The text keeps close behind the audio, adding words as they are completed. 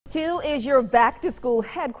2 is your back-to-school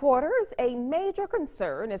headquarters. A major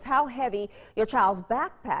concern is how heavy your child's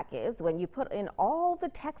backpack is when you put in all the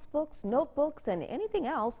textbooks, notebooks, and anything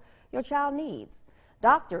else your child needs.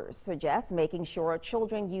 Doctors suggest making sure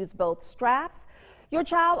children use both straps. Your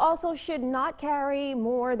child also should not carry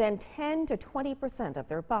more than 10 to 20% of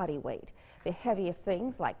their body weight. The heaviest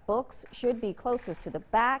things like books should be closest to the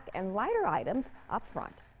back and lighter items up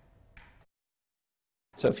front.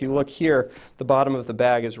 So if you look here, the bottom of the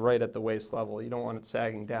bag is right at the waist level. You don't want it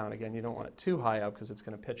sagging down. Again, you don't want it too high up because it's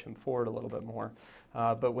going to pitch him forward a little bit more.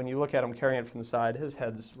 But when you look at him carrying it from the side, his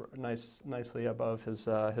head's nicely above his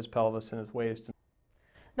pelvis and his waist.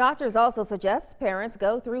 Doctors also suggest parents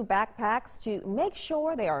go through backpacks to make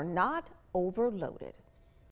sure they are not overloaded.